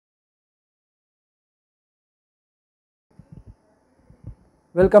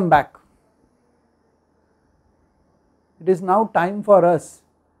Welcome back. It is now time for us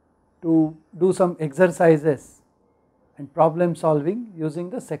to do some exercises and problem solving using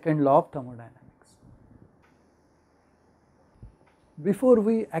the second law of thermodynamics. Before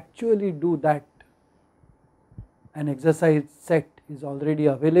we actually do that, an exercise set is already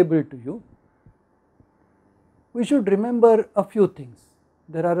available to you. We should remember a few things.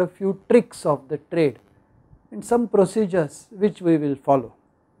 There are a few tricks of the trade and some procedures which we will follow.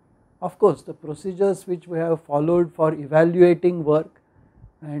 Of course, the procedures which we have followed for evaluating work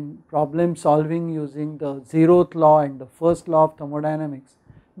and problem solving using the zeroth law and the first law of thermodynamics,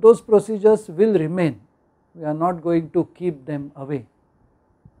 those procedures will remain. We are not going to keep them away.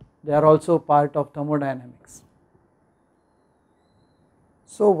 They are also part of thermodynamics.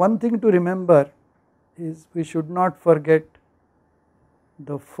 So one thing to remember is we should not forget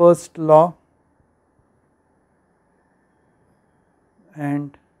the first law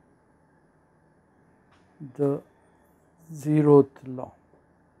and the zeroth law.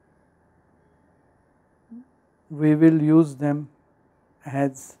 We will use them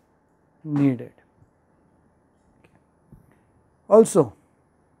as needed. Also,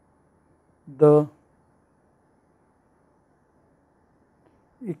 the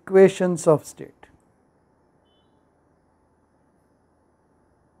equations of state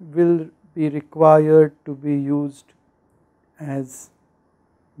will be required to be used as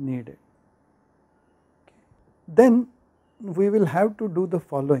needed. Then we will have to do the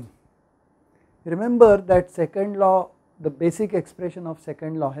following. Remember that second law, the basic expression of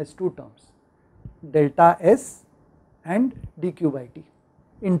second law has two terms, delta S and dq by t,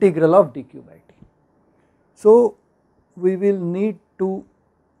 integral of dq by t. So we will need to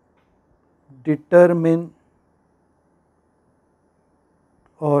determine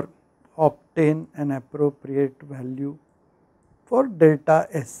or obtain an appropriate value for delta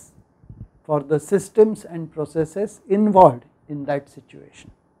S for the systems and processes involved in that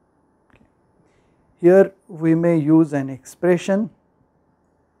situation. Okay. Here we may use an expression,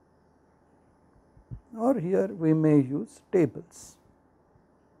 or here we may use tables.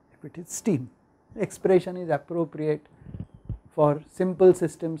 If it is steam, expression is appropriate for simple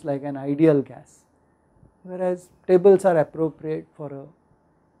systems like an ideal gas, whereas tables are appropriate for a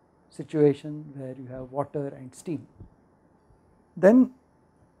situation where you have water and steam. Then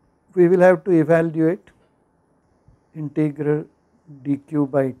we will have to evaluate integral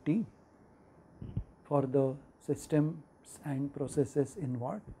dq by t for the systems and processes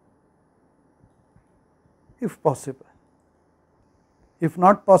involved, if possible. If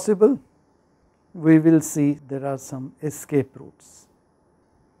not possible, we will see there are some escape routes.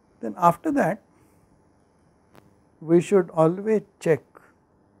 Then after that, we should always check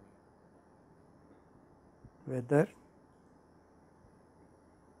whether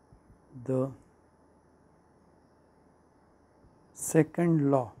the second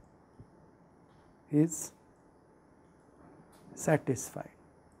law is satisfied.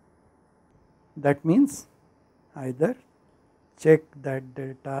 That means either check that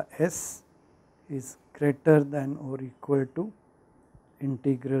delta S is greater than or equal to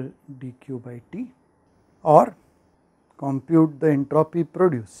integral dq by t, or compute the entropy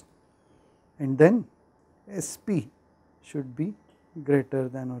produced, and then Sp should be greater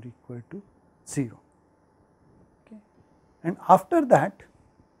than or equal to 0. Okay. And after that,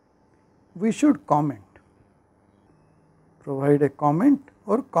 we should comment, provide a comment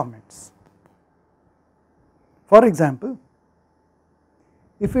or comments. For example,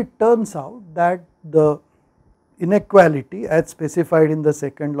 if it turns out that the inequality as specified in the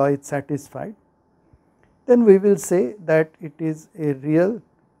second law is satisfied, then we will say that it is a real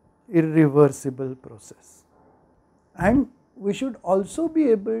irreversible process. And we should also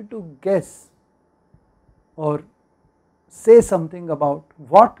be able to guess or say something about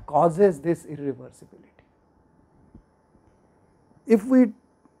what causes this irreversibility. If we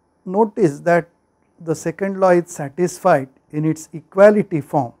notice that the second law is satisfied in its equality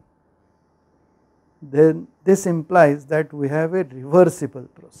form, then this implies that we have a reversible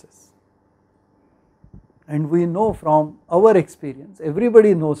process. And we know from our experience,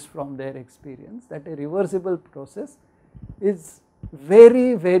 everybody knows from their experience, that a reversible process is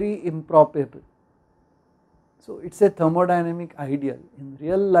very, very improbable. So it is a thermodynamic ideal. In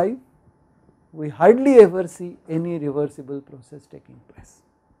real life, we hardly ever see any reversible process taking place.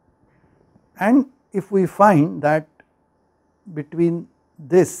 And if we find that between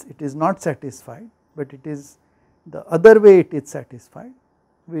this it is not satisfied, but it is the other way it is satisfied,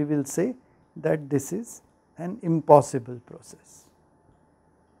 we will say that this is an impossible process.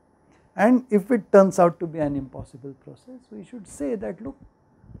 And if it turns out to be an impossible process, we should say that look,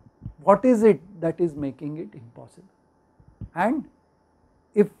 what is it that is making it impossible, and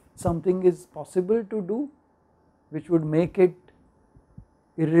if something is possible to do which would make it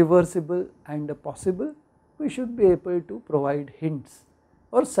irreversible and possible, we should be able to provide hints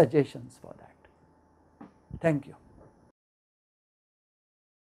or suggestions for that. Thank you.